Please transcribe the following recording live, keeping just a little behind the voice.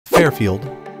Fairfield.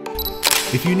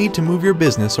 If you need to move your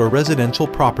business or residential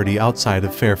property outside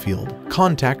of Fairfield,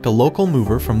 contact a local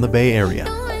mover from the Bay Area.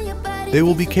 They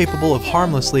will be capable of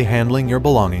harmlessly handling your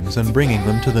belongings and bringing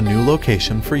them to the new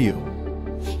location for you.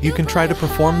 You can try to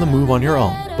perform the move on your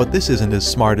own, but this isn't as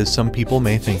smart as some people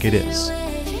may think it is.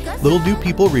 Little do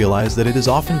people realize that it is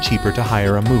often cheaper to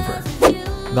hire a mover.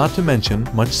 Not to mention,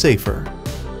 much safer.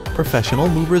 Professional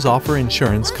movers offer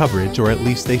insurance coverage, or at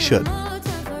least they should.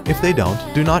 If they don't,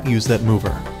 do not use that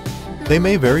mover. They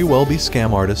may very well be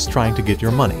scam artists trying to get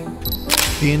your money.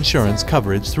 The insurance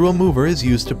coverage through a mover is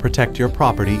used to protect your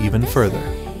property even further.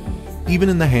 Even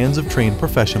in the hands of trained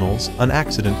professionals, an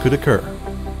accident could occur.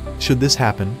 Should this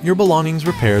happen, your belongings'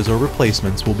 repairs or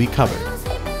replacements will be covered.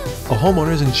 A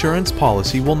homeowner's insurance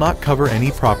policy will not cover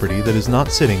any property that is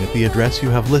not sitting at the address you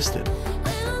have listed.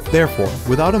 Therefore,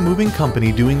 without a moving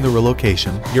company doing the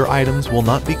relocation, your items will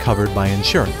not be covered by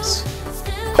insurance.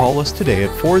 Call us today at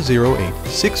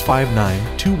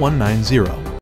 408-659-2190.